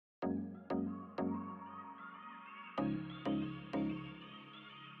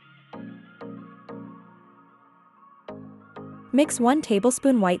Mix 1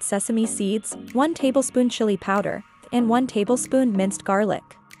 tablespoon white sesame seeds, 1 tablespoon chili powder, and 1 tablespoon minced garlic.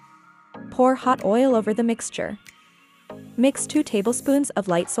 Pour hot oil over the mixture. Mix 2 tablespoons of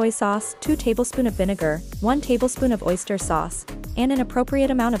light soy sauce, 2 tablespoons of vinegar, 1 tablespoon of oyster sauce, and an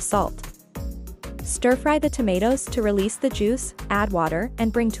appropriate amount of salt. Stir-fry the tomatoes to release the juice, add water,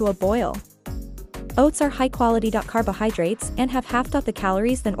 and bring to a boil. Oats are high-quality carbohydrates and have half the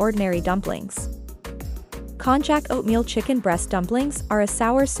calories than ordinary dumplings. Konjac oatmeal chicken breast dumplings are a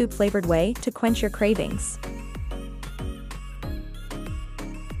sour soup-flavored way to quench your cravings.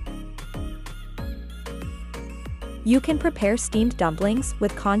 You can prepare steamed dumplings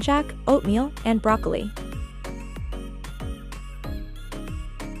with konjac, oatmeal, and broccoli.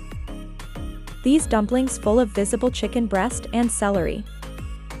 These dumplings full of visible chicken breast and celery.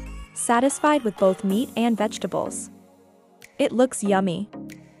 Satisfied with both meat and vegetables. It looks yummy.